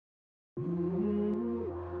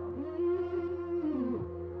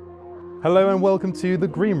Hello and welcome to The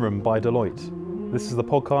Green Room by Deloitte. This is the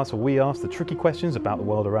podcast where we ask the tricky questions about the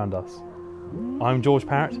world around us. I'm George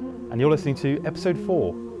Parrett and you're listening to episode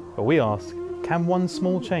 4, where we ask, can one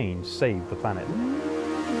small change save the planet?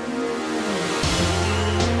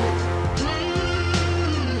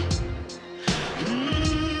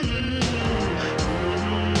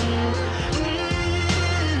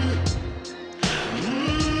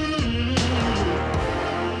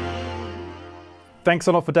 Thanks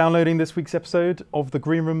a lot for downloading this week's episode of The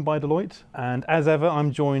Green Room by Deloitte. And as ever,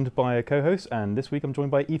 I'm joined by a co-host, and this week I'm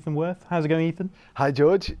joined by Ethan Worth. How's it going, Ethan? Hi,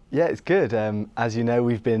 George. Yeah, it's good. As you know,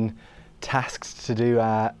 we've been tasked to do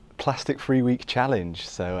our plastic-free week challenge,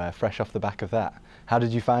 so fresh off the back of that. How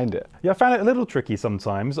did you find it? Yeah, I found it a little tricky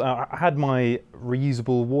sometimes. I had my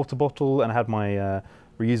reusable water bottle and I had my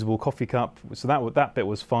reusable coffee cup, so that bit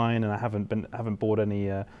was fine, and I haven't bought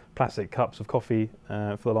any plastic cups of coffee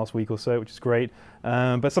for the last week or so, which is great.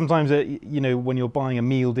 But sometimes, when you're buying a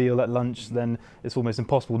meal deal at lunch, then it's almost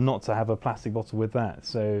impossible not to have a plastic bottle with that.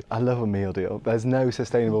 So I love a meal deal. There's no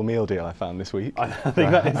sustainable meal deal I found this week. I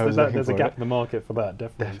think there's a gap in the market for that,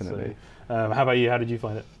 definitely. So, how about you? How did you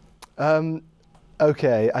find it?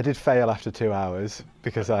 Okay, I did fail after 2 hours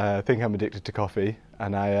because I think I'm addicted to coffee,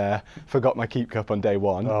 and I forgot my keep cup on day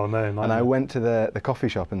one. Oh no! And I went to the coffee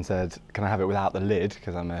shop and said, can I have it without the lid,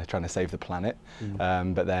 because I'm trying to save the planet.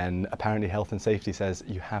 But then apparently health and safety says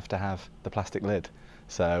you have to have the plastic lid.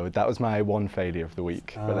 So that was my one failure of the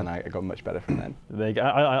week, but then I got much better from then. There you go.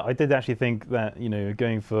 I did actually think that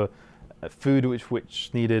going for food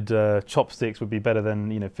which needed chopsticks would be better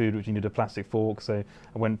than food which needed a plastic fork, so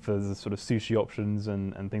I went for the sort of sushi options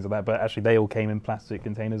and things like that, but actually they all came in plastic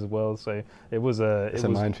containers as well, so it was a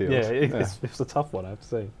minefield. Yeah, it was a tough one, I have to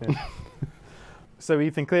say. Yeah. So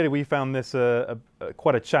Ethan, clearly we found this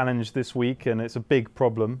quite a challenge this week, and it's a big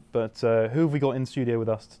problem, but who have we got in studio with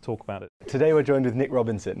us to talk about it? Today we're joined with Nick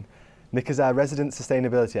Robinson. Nick is our resident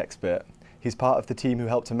sustainability expert. He's part of the team who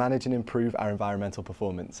help to manage and improve our environmental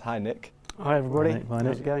performance. Hi, Nick. Hi, everybody. Hi,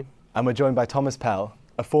 How's it going? And we're joined by Thomas Pell.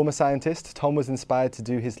 A former scientist, Tom was inspired to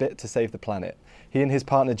do his bit to save the planet. He and his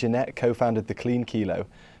partner Jeanette co-founded the Clean Kilo,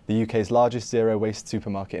 the UK's largest zero-waste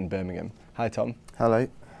supermarket in Birmingham. Hi, Tom. Hello.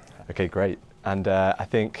 Okay, great. And I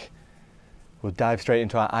think we'll dive straight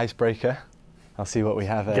into our icebreaker. I'll see what we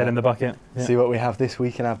have. Get in the bucket. Yeah. See what we have this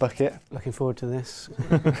week in our bucket. Looking forward to this.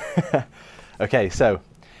 Okay, so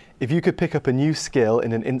if you could pick up a new skill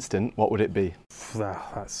in an instant, what would it be?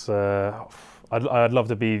 That's I'd love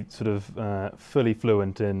to be sort of fully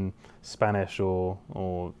fluent in Spanish or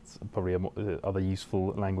probably other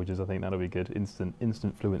useful languages. I think that would be good.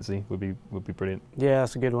 Instant fluency would be brilliant. Yeah,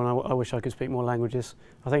 that's a good one. I wish I could speak more languages.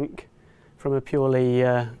 I think from a purely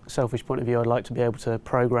selfish point of view, I'd like to be able to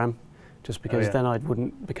program, just because then I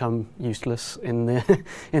wouldn't become useless in the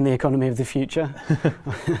economy of the future.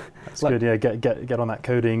 That's good. Yeah, get on that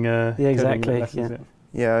coding. Yeah, exactly. Coding lessons,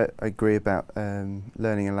 Yeah, I agree about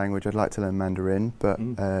learning a language. I'd like to learn Mandarin, but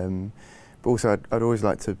also I'd always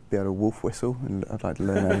like to be able to wolf whistle, and I'd like to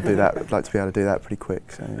learn how to do that. I'd like to be able to do that pretty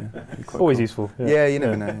quick. So always cool. Useful. Yeah, you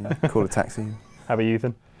never know. You call a taxi. How about you,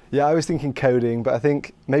 Ethan? Yeah, I was thinking coding, but I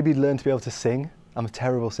think maybe learn to be able to sing. I'm a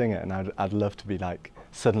terrible singer, and I'd love to be like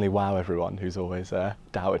suddenly wow everyone who's always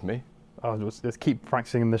doubted me. Oh, just keep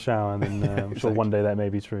practicing in the shower, and then I'm sure one day that may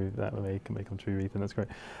be true. That may come true, Ethan. That's great.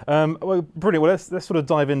 Well, brilliant. Well, let's sort of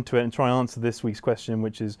dive into it and try and answer this week's question,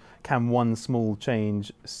 which is, can one small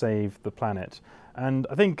change save the planet? And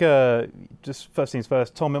I think just first things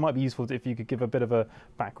first, Tom, it might be useful if you could give a bit of a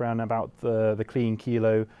background about the Clean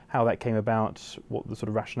Kilo, how that came about, what the sort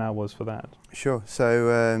of rationale was for that. Sure.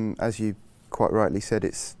 So as you quite rightly said,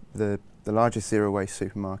 it's the largest zero-waste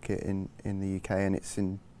supermarket in the UK, and it's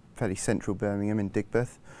in fairly central Birmingham in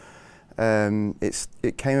Digbeth.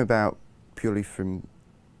 It came about purely from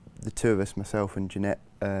the two of us, myself and Jeanette,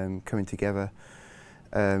 coming together.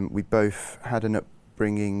 We both had an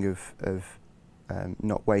upbringing of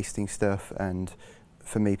not wasting stuff, and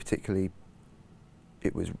for me particularly,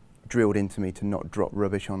 it was drilled into me to not drop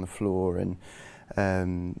rubbish on the floor.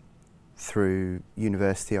 And through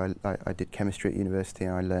university, I did chemistry at university,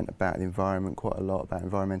 and I learnt about the environment quite a lot, about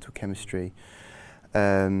environmental chemistry.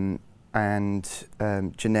 And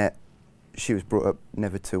Jeanette, she was brought up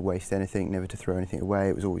never to waste anything, never to throw anything away.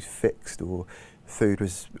 It was always fixed, or food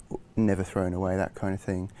was never thrown away, that kind of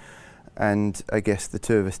thing. And I guess the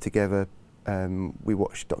two of us together, we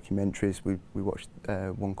watched documentaries. We watched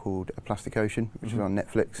one called A Plastic Ocean, which was on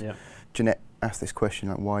Netflix. Yeah. Jeanette asked this question,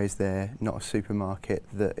 like, why is there not a supermarket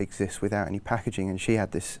that exists without any packaging? And she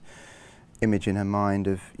had this image in her mind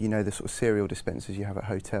of, the sort of cereal dispensers you have at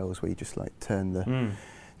hotels where you just like turn the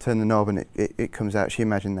knob and it comes out. She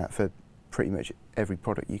imagined that for pretty much every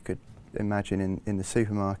product you could imagine in the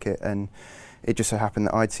supermarket, and it just so happened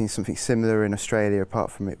that I'd seen something similar in Australia.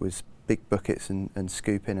 Apart from it was big buckets and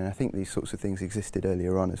scooping, and I think these sorts of things existed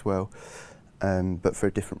earlier on as well, but for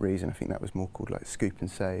a different reason. I think that was more called like scoop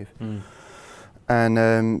and save.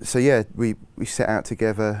 And so yeah, we set out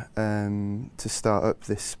together to start up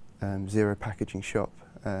this zero packaging shop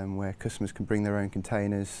where customers can bring their own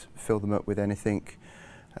containers, fill them up with anything.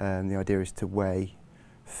 The idea is to weigh,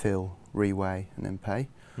 fill, reweigh and then pay.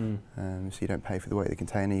 So you don't pay for the weight of the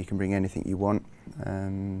container, you can bring anything you want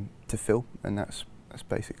to fill, and that's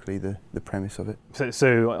basically the premise of it.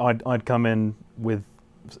 So I'd come in with,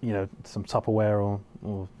 you know, some Tupperware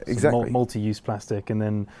or exactly. Multi-use plastic, and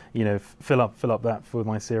then, you know, fill up that for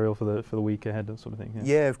my cereal for the week ahead, that sort of thing.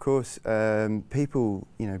 Yeah, of course. People,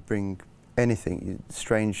 you know, bring anything,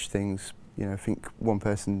 strange things. You know, I think one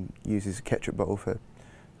person uses a ketchup bottle for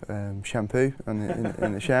shampoo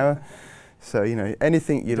in the shower. So, you know,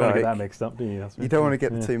 anything you like. Don't want to get that mixed up, do you? You don't want to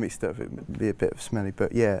get too mixed up. It would be a bit smelly,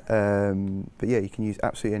 but yeah, you can use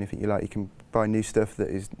absolutely anything you like. You can buy new stuff that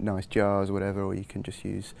is nice jars or whatever, or you can just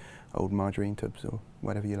use old margarine tubs or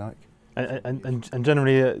whatever you like. And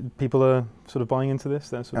generally, people are sort of buying into this.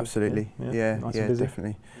 That sort absolutely, of, yeah, nice and busy.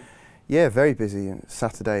 Definitely. Yeah, very busy. And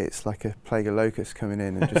Saturday, it's like a plague of locusts coming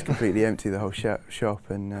in and just completely empty the whole shop.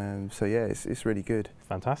 And so yeah, it's really good.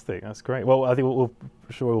 Fantastic, that's great. Well, I think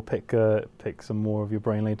we'll pick some more of your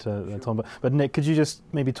brain later, sure. Tom. But Nick, could you just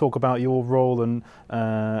maybe talk about your role and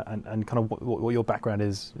kind of what your background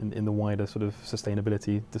is in the wider sort of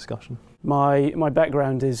sustainability discussion? My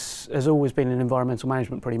background has always been in environmental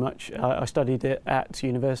management, pretty much. I studied it at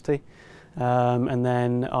university. And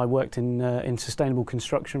then I worked in sustainable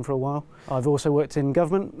construction for a while. I've also worked in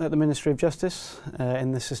government at the Ministry of Justice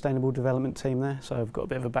in the sustainable development team there, so I've got a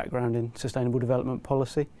bit of a background in sustainable development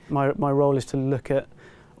policy. My role is to look at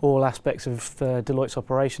all aspects of Deloitte's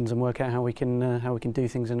operations and work out how we can do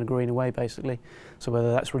things in a greener way, basically. So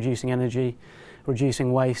whether that's reducing energy,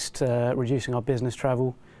 reducing waste, reducing our business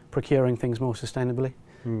travel, procuring things more sustainably,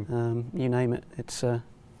 you name it. It's a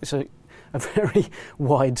very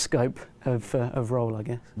wide scope of role, I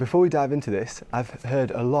guess. Before we dive into this, I've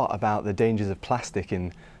heard a lot about the dangers of plastic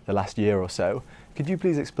in the last year or so. Could you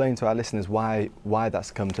please explain to our listeners why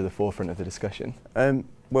that's come to the forefront of the discussion?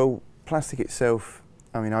 Well, plastic itself,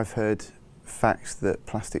 I mean, I've heard facts that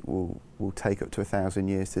plastic will take up to 1,000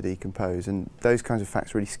 years to decompose, and those kinds of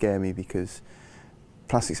facts really scare me because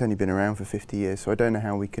plastic's only been around for 50 years, so I don't know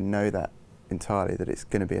how we can know that entirely, that it's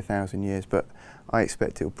going to be 1,000 years, but I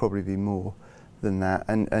expect it will probably be more than that,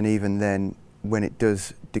 and even then, when it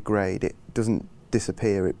does degrade, it doesn't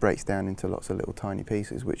disappear, it breaks down into lots of little tiny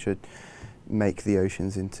pieces which would make the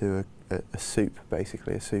oceans into a soup,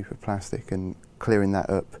 basically, a soup of plastic, and clearing that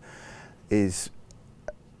up is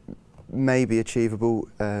maybe achievable,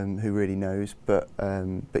 who really knows, but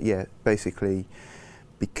yeah, basically,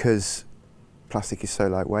 because plastic is so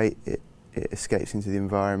lightweight, it escapes into the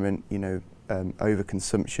environment. You know,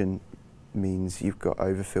 overconsumption means you've got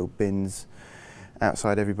overfilled bins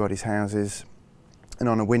outside everybody's houses, and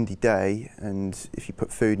on a windy day, and if you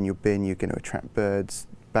put food in your bin, you're going to attract birds,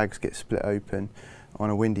 bags get split open. On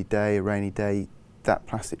a windy day, a rainy day, that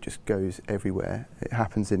plastic just goes everywhere. It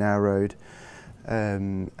happens in our road,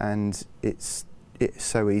 and it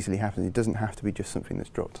so easily happens. It doesn't have to be just something that's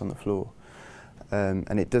dropped on the floor.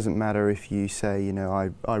 And it doesn't matter if you say, you know,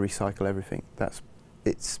 I recycle everything.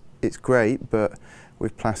 It's great, but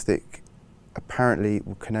with plastic, apparently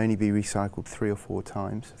it can only be recycled 3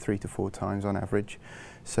 to 4 times on average.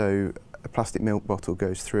 So a plastic milk bottle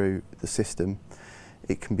goes through the system.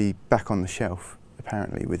 It can be back on the shelf,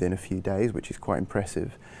 apparently, within a few days, which is quite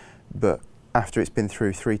impressive. But after it's been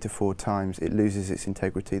through 3 to 4 times, it loses its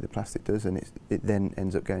integrity, the plastic does, and it then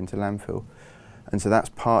ends up going to landfill. And so that's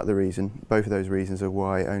part of the reason, both of those reasons are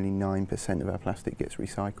why only 9% of our plastic gets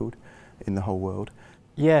recycled in the whole world.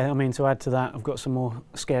 Yeah, I mean, to add to that, I've got some more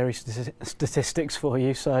scary statistics for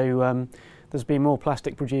you. So there's been more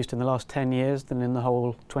plastic produced in the last 10 years than in the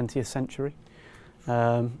whole 20th century.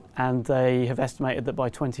 And they have estimated that by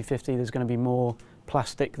 2050 there's going to be more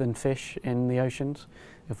plastic than fish in the oceans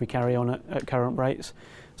if we carry on at current rates.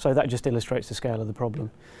 So that just illustrates the scale of the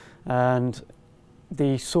problem. And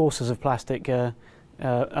the sources of plastic are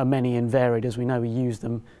many and varied. As we know, we use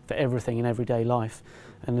them for everything in everyday life.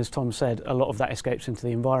 And as Tom said, a lot of that escapes into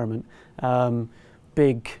the environment.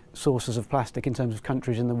 Big sources of plastic in terms of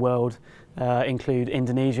countries in the world include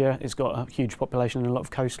Indonesia. It's got a huge population and a lot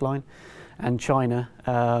of coastline. And China.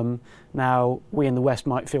 Now, we in the West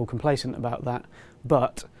might feel complacent about that,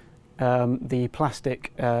 but the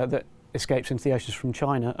plastic that escapes into the oceans from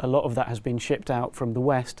China, a lot of that has been shipped out from the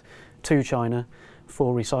West to China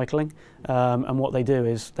for recycling, and what they do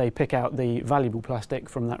is they pick out the valuable plastic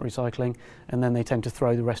from that recycling, and then they tend to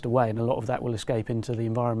throw the rest away, and a lot of that will escape into the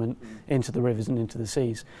environment, into the rivers and into the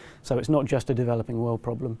seas. So it's not just a developing world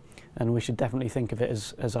problem, and we should definitely think of it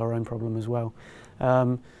as our own problem as well.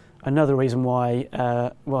 Another reason why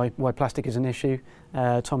plastic is an issue,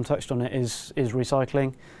 Tom touched on it, is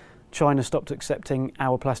recycling. China stopped accepting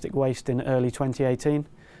our plastic waste in early 2018.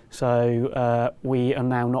 So we are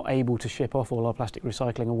now not able to ship off all our plastic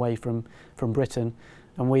recycling away from Britain,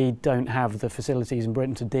 and we don't have the facilities in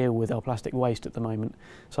Britain to deal with our plastic waste at the moment.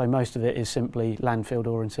 So most of it is simply landfilled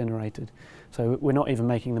or incinerated. So we're not even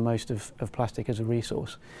making the most of plastic as a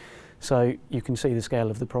resource. So you can see the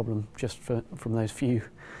scale of the problem just from those few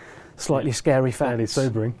slightly scary facts. Fairly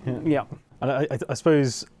sobering. Yeah. And I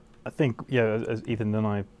think, as Ethan and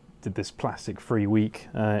I did this plastic-free week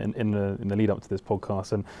in the lead up to this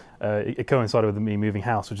podcast, and it coincided with me moving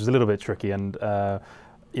house, which is a little bit tricky. And I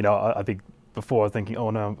think before I was thinking, oh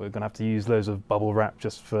no, we're going to have to use loads of bubble wrap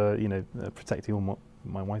just for protecting all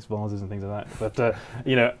my wife's vases and things like that. But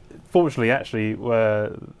fortunately, actually,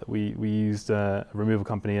 we used a removal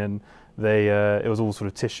company, and it was all sort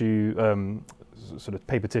of tissue. Sort of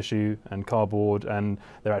paper tissue and cardboard, and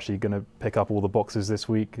they're actually going to pick up all the boxes this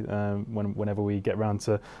week whenever we get around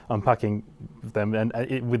to unpacking them, and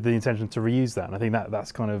with the intention to reuse that. And I think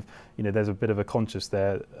that's kind of, there's a bit of a conscious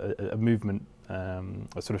there, a movement, a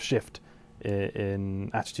sort of shift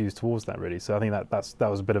in attitudes towards that, really. So I think that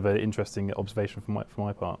was a bit of an interesting observation from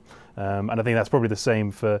my part, and I think that's probably the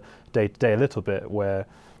same for day to day a little bit, where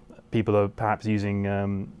people are perhaps using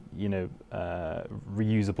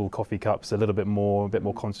reusable coffee cups a bit more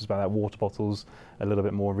conscious about that. Water bottles, a little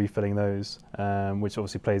bit more refilling those, which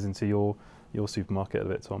obviously plays into your supermarket a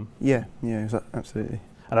bit, Tom. Yeah, absolutely.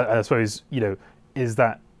 And I suppose, is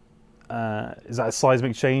that a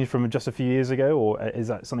seismic change from just a few years ago, or is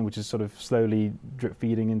that something which is sort of slowly drip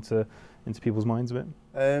feeding into people's minds a bit?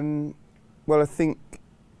 Well, I think,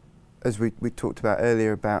 as we talked about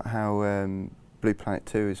earlier, about how Blue Planet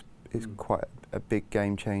 2 is quite a big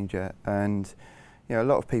game changer, and a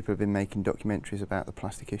lot of people have been making documentaries about the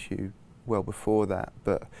plastic issue well before that,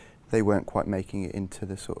 but they weren't quite making it into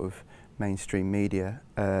the sort of mainstream media.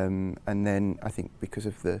 And then I think because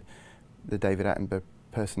of the David Attenborough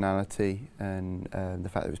personality and the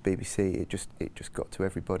fact that it was BBC, it just got to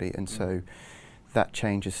everybody, and so that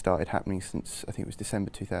change has started happening since I think it was December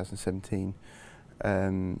 2017.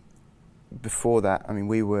 Before that, I mean,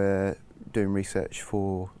 we were doing research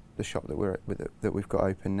for the shop that we've got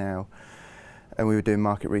open now, and we were doing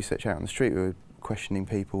market research out on the street. We were questioning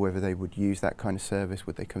people whether they would use that kind of service,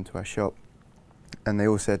 would they come to our shop, and they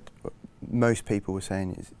all said, most people were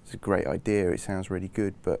saying it's a great idea, it sounds really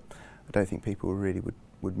good, but I don't think people really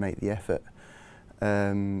would make the effort.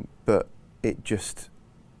 But it just,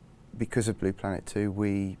 because of Blue Planet 2,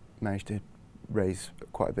 we managed to raise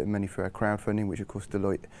quite a bit of money for our crowdfunding, which of course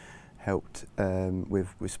Deloitte helped with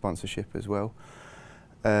sponsorship as well.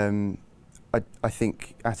 I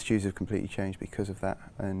think attitudes have completely changed because of that,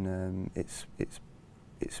 and it's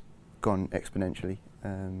gone exponentially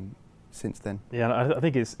since then. Yeah, I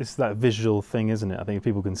think it's that visual thing, isn't it? I think if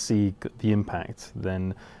people can see the impact,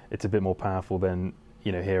 then it's a bit more powerful than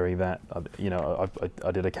hearing that.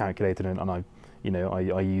 I did a calculator, and I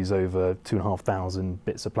use over 2,500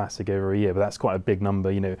 bits of plastic over a year, but that's quite a big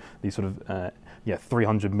number. These sort of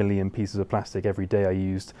 300 million pieces of plastic every day I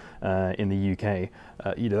used in the UK.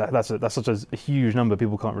 That's such a huge number.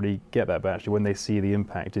 People can't really get that, but actually when they see the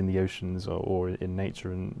impact in the oceans or in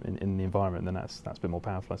nature and in the environment, then that's a bit more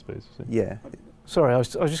powerful, I suppose. So. Yeah. Sorry, I was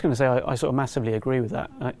just going to say I sort of massively agree with that.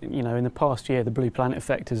 In the past year, the Blue Planet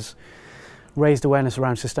effect has raised awareness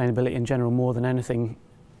around sustainability in general more than anything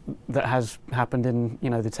that has happened in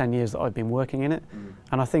the 10 years that I've been working in it.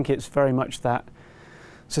 And I think it's very much that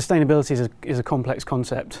sustainability is a complex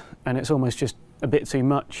concept, and it's almost just a bit too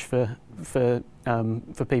much for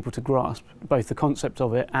people to grasp, both the concept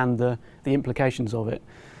of it and the implications of it.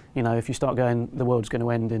 If you start going, the world's going to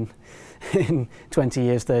end in 20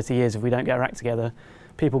 years, 30 years if we don't get our act together,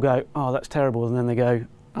 people go, oh, that's terrible, and then they go,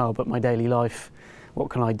 oh, but my daily life, what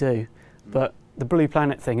can I do? But the Blue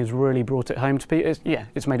Planet thing has really brought it home to people.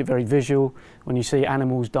 It's made it very visual. When you see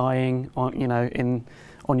animals dying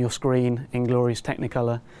on your screen in glorious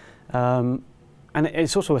Technicolor, and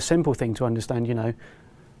it's also a simple thing to understand.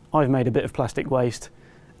 I've made a bit of plastic waste.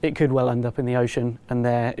 It could well end up in the ocean, and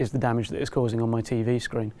there is the damage that it's causing on my TV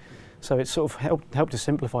screen. So it's sort of helped to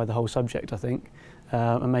simplify the whole subject, I think,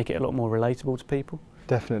 and make it a lot more relatable to people.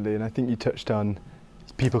 Definitely, and I think you touched on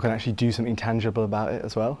people can actually do something tangible about it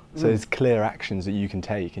as well. So there's clear actions that you can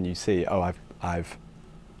take, and you see, oh, I've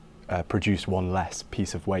produced one less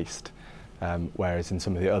piece of waste. Whereas in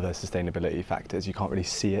some of the other sustainability factors, you can't really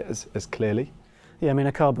see it as clearly. Yeah, I mean,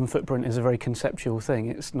 a carbon footprint is a very conceptual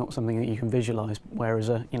thing. It's not something that you can visualise. Whereas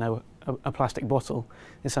a plastic bottle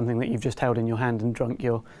is something that you've just held in your hand and drunk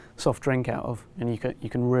your soft drink out of, and you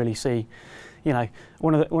can really see. You know,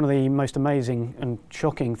 one of the most amazing and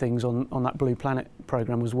shocking things on that Blue Planet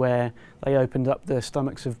programme was where they opened up the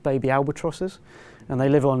stomachs of baby albatrosses, and they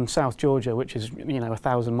live on South Georgia, which is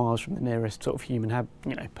 1,000 miles from the nearest sort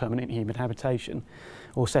of permanent human habitation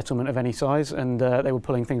or settlement of any size, and they were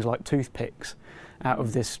pulling things like toothpicks out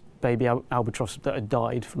of this baby albatross that had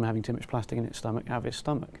died from having too much plastic in its stomach, out of its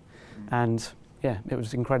stomach. And yeah, it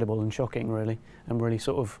was incredible and shocking, really, and really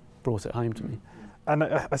sort of brought it home to me. And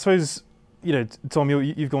I suppose, Tom,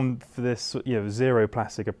 you've gone for this zero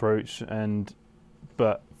plastic approach,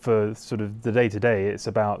 but for sort of the day-to-day, it's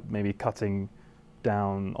about maybe cutting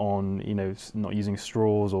down on not using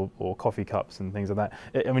straws or coffee cups and things like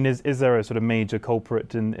that. I mean, is there a sort of major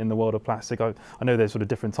culprit in the world of plastic? I know there's sort of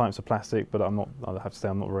different types of plastic, but I have to say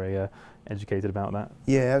I'm not very educated about that.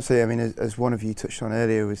 Yeah, absolutely. I mean, as one of you touched on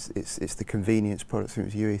earlier, it's the convenience products. I think it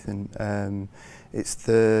was you, Ethan. It's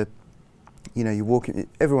the you're walking.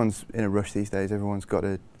 Everyone's in a rush these days. Everyone's got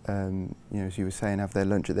to as you were saying, have their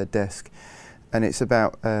lunch at their desk, and it's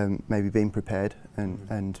about maybe being prepared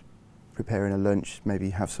and preparing a lunch, maybe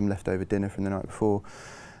have some leftover dinner from the night before,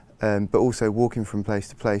 but also walking from place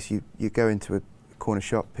to place. You go into a corner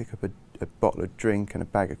shop, pick up a bottle of drink and a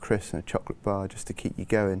bag of crisps and a chocolate bar just to keep you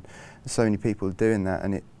going. And so many people are doing that,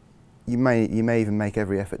 and you may even make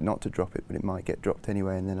every effort not to drop it, but it might get dropped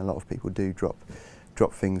anyway, and then a lot of people do drop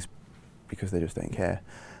things because they just don't care.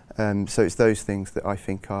 So it's those things that I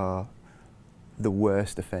think are the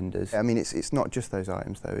worst offenders. I mean, it's not just those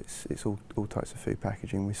items though. It's all types of food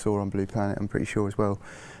packaging. We saw on Blue Planet, I'm pretty sure as well,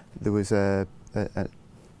 there was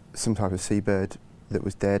some type of seabird that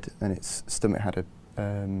was dead, and its stomach had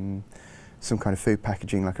some kind of food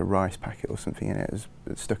packaging, like a rice packet or something in it.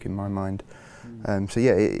 It stuck in my mind. So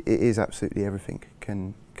yeah, it is absolutely everything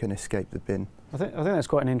can escape the bin. I think that's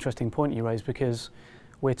quite an interesting point you raised, because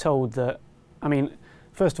we're told that, I mean,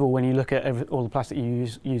 first of all, when you look at all the plastic you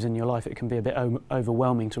use in your life, it can be a bit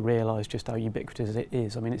overwhelming to realise just how ubiquitous it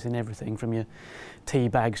is. I mean, it's in everything from your tea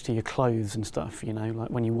bags to your clothes and stuff, like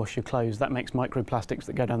when you wash your clothes, that makes microplastics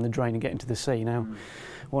that go down the drain and get into the sea. Now,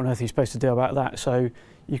 what on earth are you supposed to do about that? So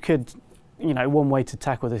you could, one way to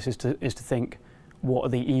tackle this is to think, what are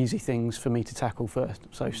the easy things for me to tackle first?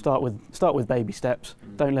 So start with baby steps.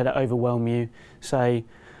 Don't let it overwhelm you. Say,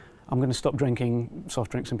 I'm going to stop drinking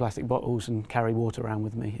soft drinks in plastic bottles and carry water around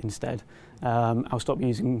with me instead. I'll stop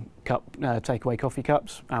using takeaway coffee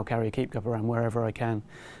cups. I'll carry a keep cup around wherever I can.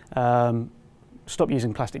 Stop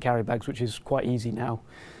using plastic carry bags, which is quite easy now,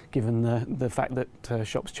 given the fact that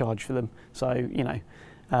shops charge for them. So,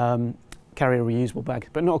 carry a reusable bag,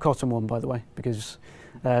 but not a cotton one, by the way, because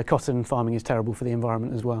cotton farming is terrible for the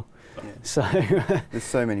environment as well. Yeah. So there's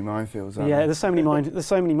so many minefields. Aren't yeah, there? there's so many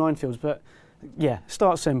minefields, but. Yeah,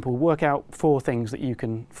 start simple, work out 4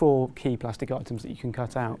 key plastic items that you can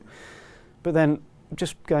cut out. But then,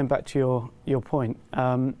 just going back to your point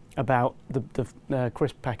about the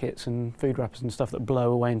crisp packets and food wrappers and stuff that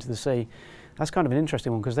blow away into the sea, that's kind of an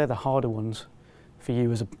interesting one, because they're the harder ones for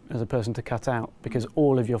you as a person to cut out, because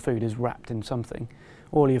all of your food is wrapped in something.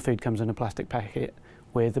 All of your food comes in a plastic packet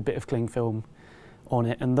with a bit of cling film on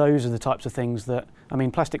it, and those are the types of things that, I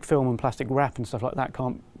mean, plastic film and plastic wrap and stuff like that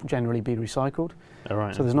can't generally be recycled. Oh,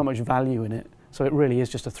 right. So there's not much value in it. So it really is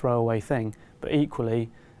just a throwaway thing. But equally,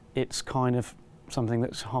 it's kind of something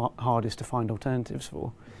that's hardest to find alternatives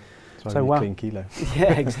for. That's why we clean kilo.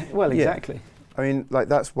 Yeah, exactly. I mean, like,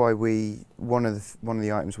 that's why one of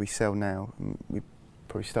the items we sell now, we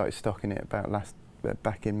probably started stocking it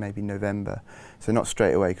back in maybe November. So not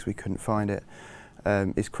straight away, because we couldn't find it.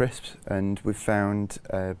 Is crisps, and we've found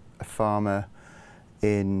a farmer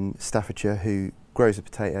in Staffordshire who grows the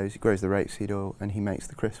potatoes, he grows the rapeseed oil, and he makes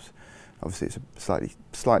the crisps. Obviously it's a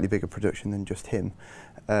slightly bigger production than just him,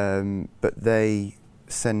 but they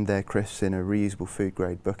send their crisps in a reusable food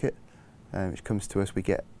grade bucket, which comes to us. We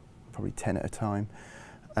get probably 10 at a time,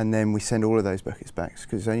 and then we send all of those buckets back,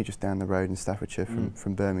 because it's only just down the road in Staffordshire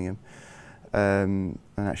from Birmingham, and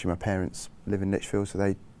actually my parents live in Lichfield, so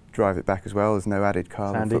they drive it back as well. There's no added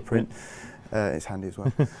carbon footprint. It's handy as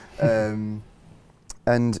well.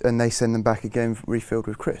 And they send them back again refilled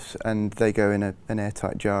with crisps, and they go in an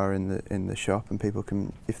airtight jar in the shop, and people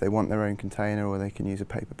can, if they want, their own container, or they can use a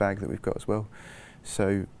paper bag that we've got as well.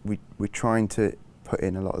 So we're trying to put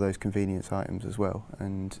in a lot of those convenience items as well,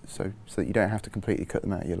 and so that you don't have to completely cut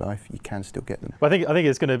them out of your life. You can still get them. Well, I think it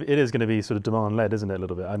is going to be sort of demand led, isn't it? A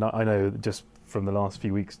little bit. I know just from the last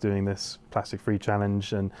few weeks doing this plastic free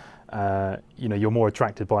challenge, and you're more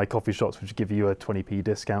attracted by coffee shops which give you a 20p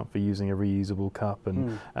discount for using a reusable cup,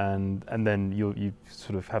 and then you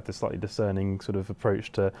sort of have this slightly discerning sort of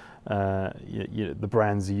approach to the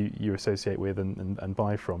brands you associate with and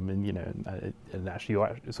buy from, and actually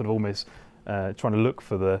you're sort of almost trying to look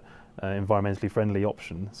for the environmentally friendly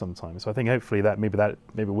option sometimes. So I think hopefully maybe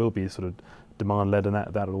it will be sort of demand led, and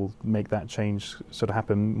that'll make that change sort of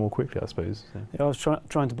happen more quickly, I suppose. I was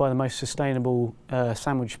trying to buy the most sustainable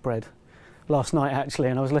sandwich spread last night actually,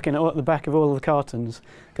 and I was looking at the back of all of the cartons,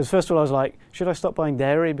 because first of all I was like, should I stop buying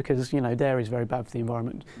dairy, because dairy is very bad for the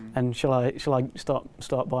environment, and shall I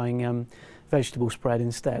start buying vegetable spread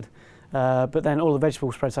instead? But then all the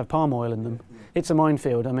vegetable spreads have palm oil in them. It's a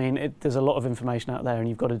minefield. I mean, there's a lot of information out there, and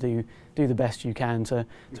you've got to do the best you can to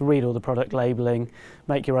read all the product labelling,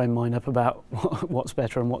 make your own mind up about what's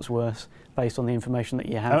better and what's worse based on the information that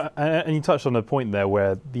you have. And you touched on a point there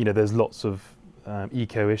where there's lots of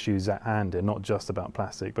eco issues at hand, and not just about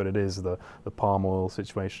plastic, but it is the palm oil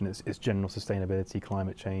situation, it's general sustainability,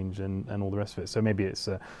 climate change, and all the rest of it. So maybe it's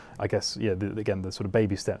I guess again the sort of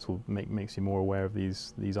baby steps will makes you more aware of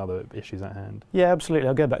these other issues at hand. Yeah, absolutely.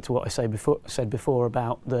 I'll go back to what I said before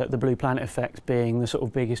about the Blue Planet effect being the sort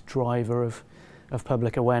of biggest driver of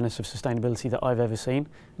public awareness of sustainability that I've ever seen.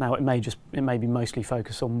 Now it may be mostly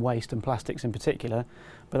focused on waste and plastics in particular,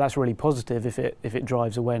 but that's really positive if it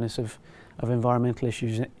drives awareness of environmental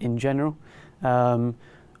issues in general.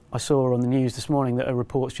 I saw on the news this morning that a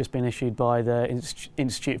report's just been issued by the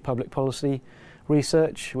Institute of Public Policy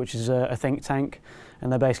Research, which is a think tank,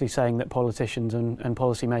 and they're basically saying that politicians and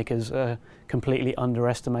policymakers are completely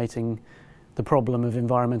underestimating the problem of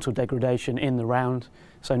environmental degradation in the round.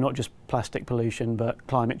 So not just plastic pollution, but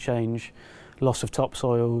climate change, loss of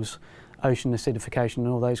topsoils, ocean acidification, and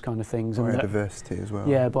all those kind of things. Biodiversity as well.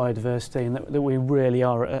 Yeah, biodiversity, and that we really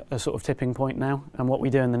are at a sort of tipping point now, and what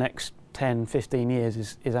we do in the next 10, 15 years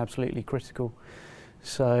is absolutely critical.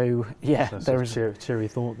 So yeah, so there is a cheery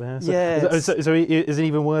thought there. So, yeah. So is it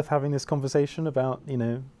even worth having this conversation about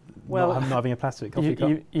not having a plastic coffee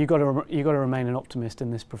cup? You got to remain an optimist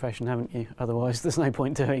in this profession, haven't you? Otherwise, there's no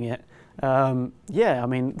point doing it. Yeah, I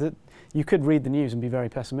mean, you could read the news and be very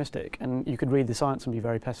pessimistic, and you could read the science and be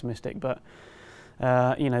very pessimistic. But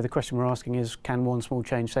the question we're asking is, can one small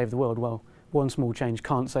change save the world? Well, one small change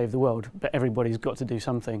can't save the world, but everybody's got to do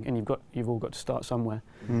something, and you've all got to start somewhere.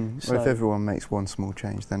 So if everyone makes one small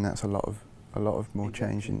change, then that's a lot of more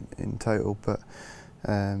change in total. But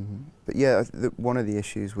yeah, one of the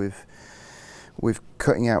issues with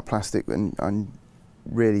cutting out plastic, and I'm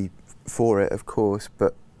really for it, of course,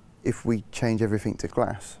 but if we change everything to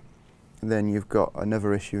glass, then you've got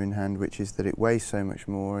another issue in hand, which is that it weighs so much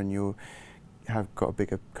more, and you have got a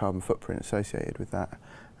bigger carbon footprint associated with that.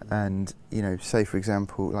 And say for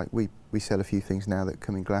example, like we sell a few things now that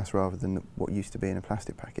come in glass rather than what used to be in a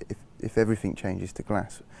plastic packet. If everything changes to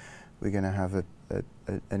glass, we're going to have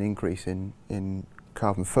an increase in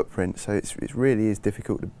carbon footprint. So it really is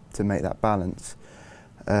difficult to make that balance,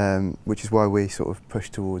 which is why we sort of push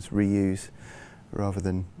towards reuse rather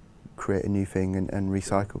than create a new thing and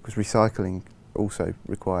recycle, because recycling also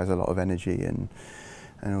requires a lot of energy and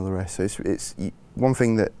all the rest. So it's one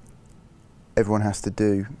thing that everyone has to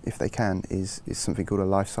do, if they can, is something called a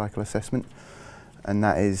life cycle assessment, and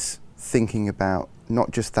that is thinking about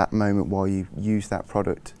not just that moment while you use that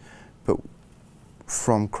product, but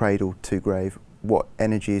from cradle to grave, what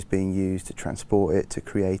energy is being used to transport it, to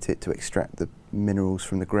create it, to extract the minerals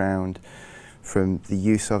from the ground, from the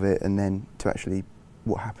use of it, and then to actually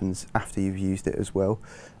what happens after you've used it as well.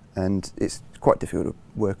 And it's quite difficult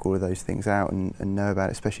to work all of those things out and know about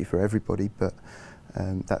it, especially for everybody, but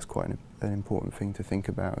that's quite an important thing to think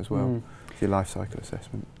about as well, your life cycle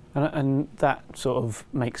assessment. And that sort of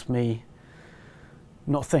makes me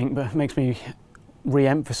not think, but makes me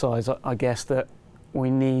re-emphasise, I guess, that we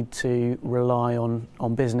need to rely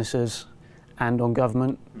on businesses and on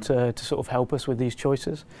government to sort of help us with these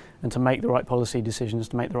choices and to make the right policy decisions,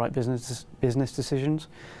 to make the right business decisions.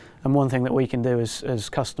 And one thing that we can do as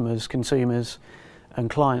customers, consumers and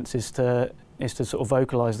clients is to sort of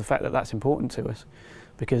vocalise the fact that that's important to us,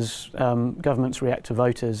 because governments react to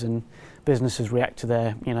voters and businesses react to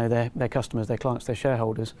their customers, their clients, their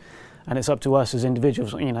shareholders, and it's up to us as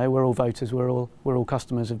individuals. We're all voters, we're all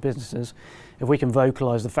customers of businesses. If we can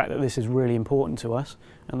vocalise the fact that this is really important to us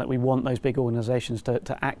and that we want those big organisations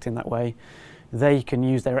to act in that way, they can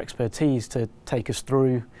use their expertise to take us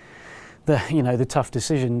through the tough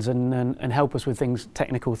decisions and help us with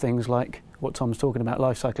technical things like what Tom's talking about,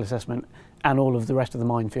 life cycle assessment, and all of the rest of the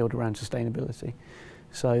minefield around sustainability.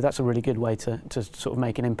 So that's a really good way to sort of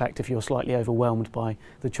make an impact if you're slightly overwhelmed by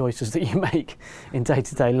the choices that you make in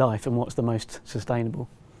day-to-day life and what's the most sustainable.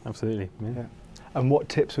 Absolutely. Yeah. And what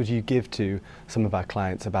tips would you give to some of our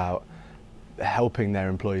clients about helping their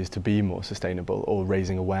employees to be more sustainable or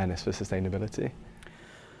raising awareness for sustainability?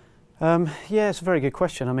 Yeah, it's a very good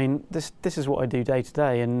question. I mean, this is what I do day to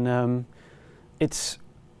day, and it's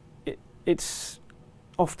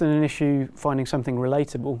often an issue finding something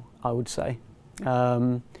relatable, I would say.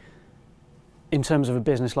 In terms of a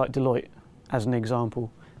business like Deloitte, as an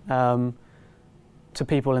example, to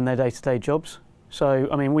people in their day-to-day jobs. So,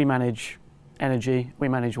 I mean, we manage energy, we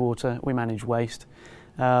manage water, we manage waste,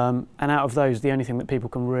 and out of those, the only thing that people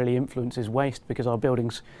can really influence is waste, because our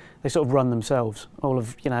buildings, they sort of run themselves. All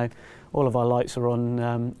of our lights are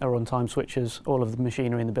on time switches. All of the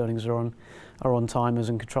machinery in the buildings are on timers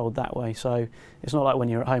and controlled that way. So it's not like when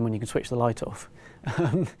you're at home when you can switch the light off.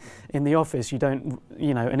 In the office, an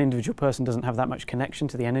individual person doesn't have that much connection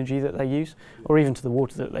to the energy that they use, or even to the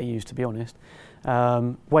water that they use, to be honest.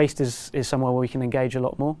 Waste is somewhere where we can engage a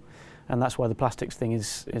lot more, and that's why the plastics thing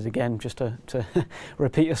is again, just to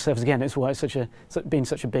repeat ourselves again, it's why it's been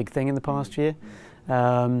such a big thing in the past year.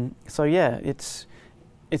 So yeah, it's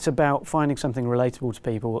about finding something relatable to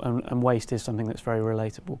people, and waste is something that's very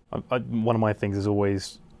relatable. One of my things is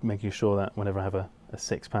always making sure that whenever I have a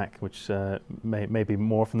six-pack, which may be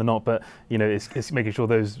more often than not, but it's making sure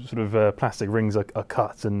those sort of plastic rings are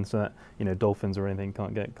cut, and so that dolphins or anything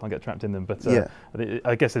can't get trapped in them. But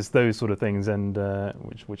I guess it's those sort of things, and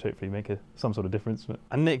which hopefully make some sort of difference.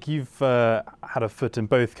 And Nick, you've had a foot in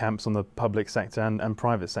both camps on the public sector and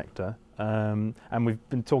private sector. And we've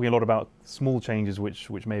been talking a lot about small changes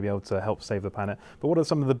which may be able to help save the planet. But what are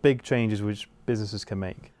some of the big changes which businesses can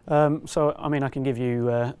make? So, I mean, I can give you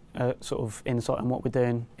a sort of insight on what we're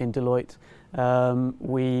doing in Deloitte.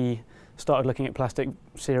 We started looking at plastic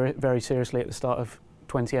very seriously at the start of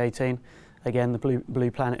 2018. Again, the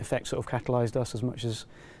Blue Planet effect sort of catalysed us as much as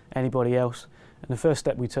anybody else. And the first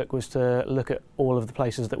step we took was to look at all of the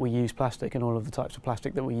places that we use plastic and all of the types of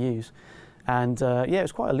plastic that we use. And it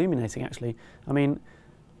was quite illuminating, actually. I mean,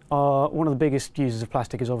 one of the biggest users of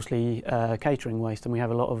plastic is obviously catering waste, and we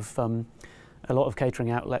have a lot of catering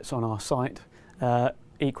outlets on our site.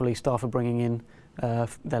 Equally, staff are bringing in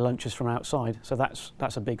their lunches from outside, so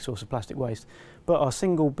that's a big source of plastic waste. But our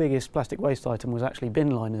single biggest plastic waste item was actually bin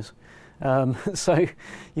liners. So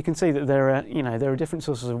you can see that there are different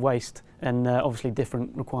sources of waste, and obviously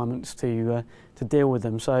different requirements to deal with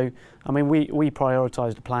them. So I mean, we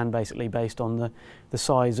prioritised a plan basically based on the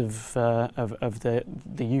size of the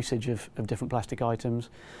usage of different plastic items,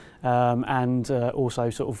 and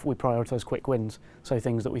also sort of we prioritised quick wins, so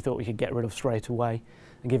things that we thought we could get rid of straight away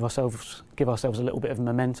and give ourselves a little bit of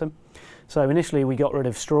momentum. So initially we got rid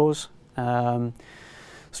of straws.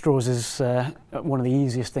 Straws is one of the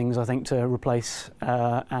easiest things, I think, to replace,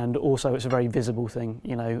 and also it's a very visible thing.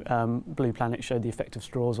 Blue Planet showed the effect of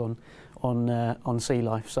straws on sea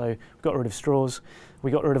life. So we got rid of straws.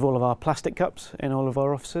 We got rid of all of our plastic cups in all of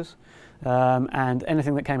our offices, and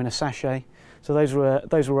anything that came in a sachet. So those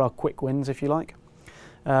were our quick wins, if you like.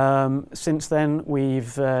 Since then,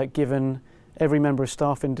 we've given every member of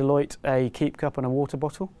staff in Deloitte a keep cup and a water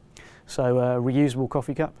bottle, so a reusable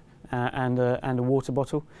coffee cup. And a water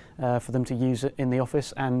bottle for them to use in the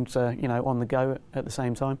office and on the go at the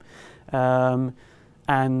same time.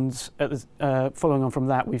 And following on from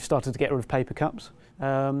that, we've started to get rid of paper cups.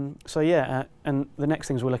 And the next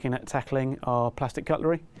things we're looking at tackling are plastic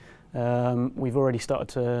cutlery. We've already started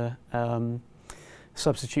to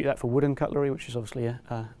substitute that for wooden cutlery, which is obviously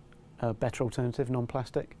a better alternative,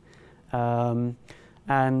 non-plastic. And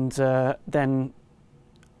then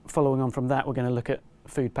following on from that, we're going to look at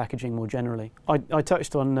food packaging more generally. I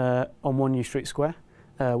touched on 1 New Street Square,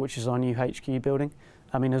 which is our new HQ building.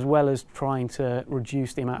 I mean, as well as trying to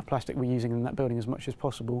reduce the amount of plastic we're using in that building as much as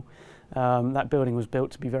possible, that building was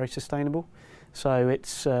built to be very sustainable. So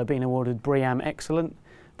it's been awarded BREEAM Excellent,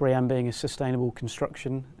 BREEAM being a sustainable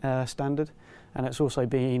construction standard, and it's also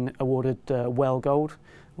been awarded WELL Gold,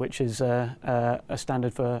 which is a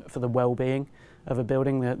standard for the well-being of a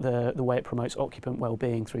building, the way it promotes occupant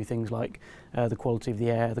well-being through things like the quality of the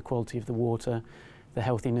air, the quality of the water, the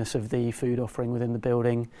healthiness of the food offering within the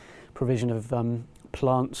building, provision of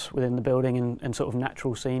plants within the building and sort of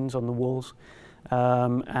natural scenes on the walls.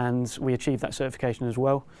 And we achieved that certification as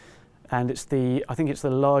well. And I think it's the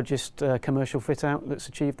largest commercial fit-out that's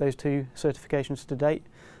achieved those 2 certifications to date,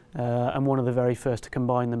 and one of the very first to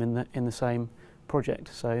combine them in the same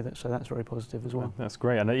project. So that's very positive as well. That's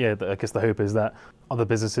great. And yeah, I guess the hope is that other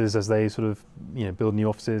businesses, as they sort of build new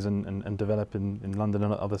offices and develop in London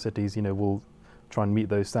and other cities, will try and meet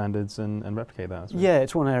those standards and replicate that. Yeah,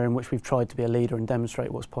 it's one area in which we've tried to be a leader and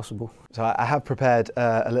demonstrate what's possible. So I have prepared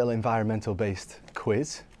a little environmental-based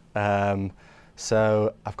quiz.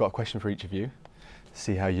 So I've got a question for each of you.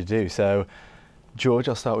 See how you do. So George,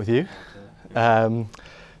 I'll start with you.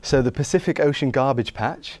 So the Pacific Ocean garbage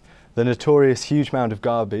patch, the notorious huge mound of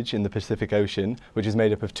garbage in the Pacific Ocean, which is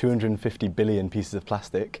made up of 250 billion pieces of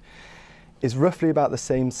plastic, is roughly about the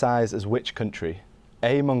same size as which country?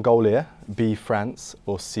 A, Mongolia, B, France,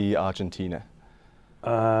 or C, Argentina?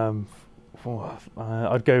 I'd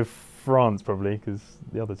go France probably, because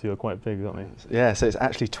the other two are quite big, aren't they? Yeah, so it's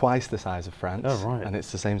actually twice the size of France. Oh, right. And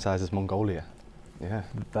it's the same size as Mongolia. Yeah.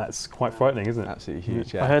 That's quite frightening, isn't it? Absolutely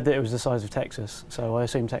huge, yeah. I heard that it was the size of Texas, so I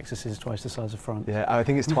assume Texas is twice the size of France. Yeah, I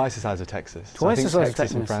think it's twice the size of Texas. Twice so the size of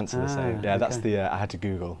Texas and Texas. France are the same. Yeah, that's the, I had to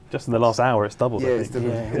Google. Just in the last hour, it's doubled. Yeah, I it's think.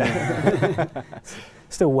 doubled. Yeah.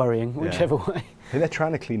 Still worrying, whichever way. I think they're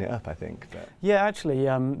trying to clean it up, I think. But. Yeah, actually,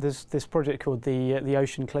 there's this project called the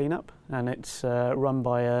Ocean Cleanup, and it's run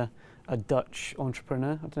by a Dutch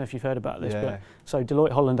entrepreneur. I don't know if you've heard about this, but so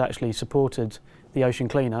Deloitte Holland actually supported the Ocean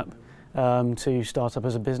Cleanup to start up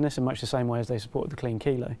as a business in much the same way as they supported the Clean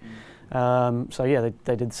Kilo. So yeah,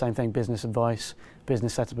 they did the same thing: business advice,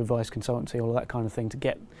 business setup advice, consultancy, all of that kind of thing to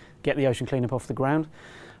get the Ocean Cleanup off the ground.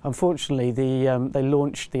 Unfortunately, they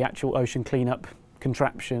launched the actual Ocean Cleanup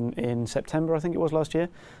contraption in September, I think it was last year,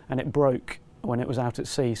 and it broke when it was out at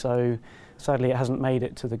sea. So sadly, it hasn't made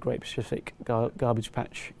it to the Great Pacific Garbage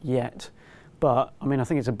Patch yet. But I mean, I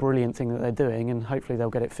think it's a brilliant thing that they're doing, and hopefully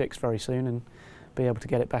they'll get it fixed very soon and be able to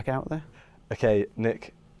get it back out there. Okay,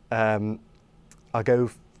 Nick, I'll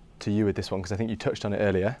go to you with this one because I think you touched on it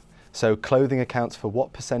earlier. So clothing accounts for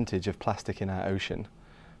what percentage of plastic in our ocean?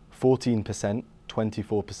 14%,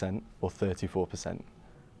 24%, or 34%?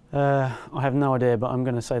 I have no idea, but I'm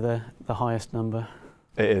going to say the highest number.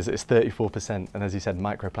 It is. It's 34%, and as you said,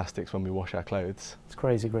 microplastics when we wash our clothes. It's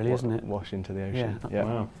crazy, really, isn't it? Wash into the ocean. Yeah.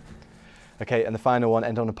 Wow. Okay, and the final one,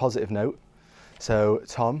 end on a positive note. So,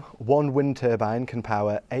 Tom, one wind turbine can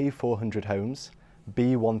power A, 400 homes,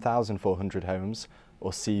 B, 1,400 homes,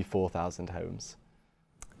 or C, 4,000 homes?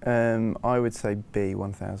 I would say B,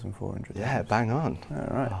 1,400. Yeah, bang on. All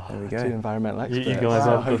right, there we go. Two environmental experts. You guys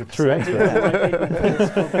are the true experts.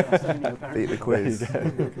 Beat the quiz.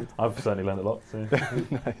 I've certainly learned a lot. So.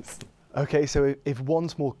 Nice. Okay, so if one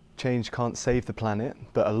small change can't save the planet,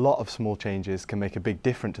 but a lot of small changes can make a big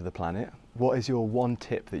difference to the planet, what is your one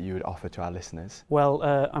tip that you would offer to our listeners? Well,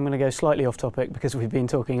 I'm going to go slightly off topic because we've been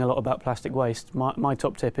talking a lot about plastic waste. My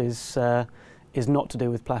top tip is not to do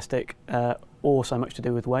with plastic or so much to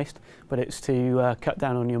do with waste, but it's to cut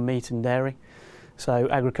down on your meat and dairy. So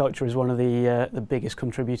agriculture is one of the biggest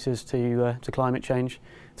contributors to climate change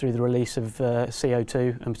through the release of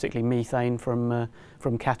CO2 and particularly methane from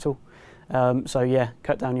cattle. So yeah,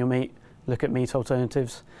 cut down your meat, look at meat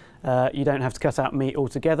alternatives. You don't have to cut out meat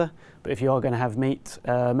altogether, but if you are going to have meat,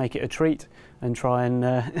 make it a treat and try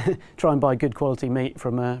and buy good quality meat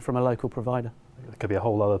from a local provider. That could be a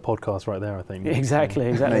whole other podcast right there, I think.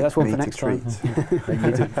 Exactly. That's one for next time.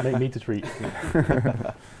 Make meat a treat.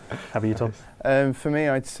 How about you, Tom? For me,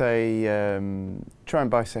 I'd say try and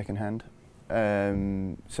buy second-hand.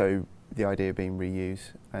 So the idea being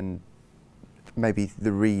reuse, and maybe the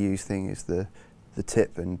reuse thing is the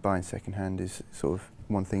tip, and buying second-hand is sort of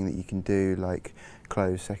one thing that you can do, like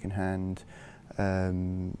clothes second-hand,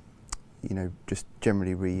 just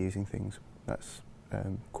generally reusing things. That's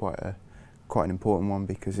quite an important one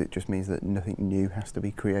because it just means that nothing new has to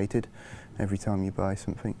be created every time you buy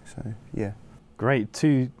something. So yeah. Great,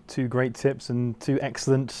 two great tips and two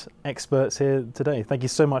excellent experts here today. Thank you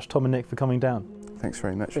so much, Tom and Nick, for coming down. Thanks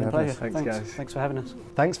very much for having having us. us. Thanks, guys. Thanks for having us.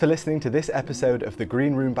 Thanks for listening to this episode of The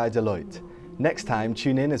Green Room by Deloitte. Next time,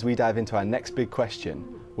 tune in as we dive into our next big question: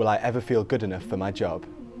 will I ever feel good enough for my job?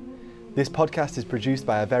 This podcast is produced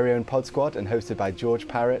by our very own Pod Squad and hosted by George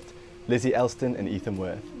Parrett, Lizzie Elston and Ethan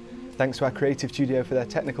Worth. Thanks to our creative studio for their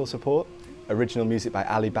technical support. Original music by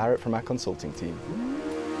Ali Barrett from our consulting team.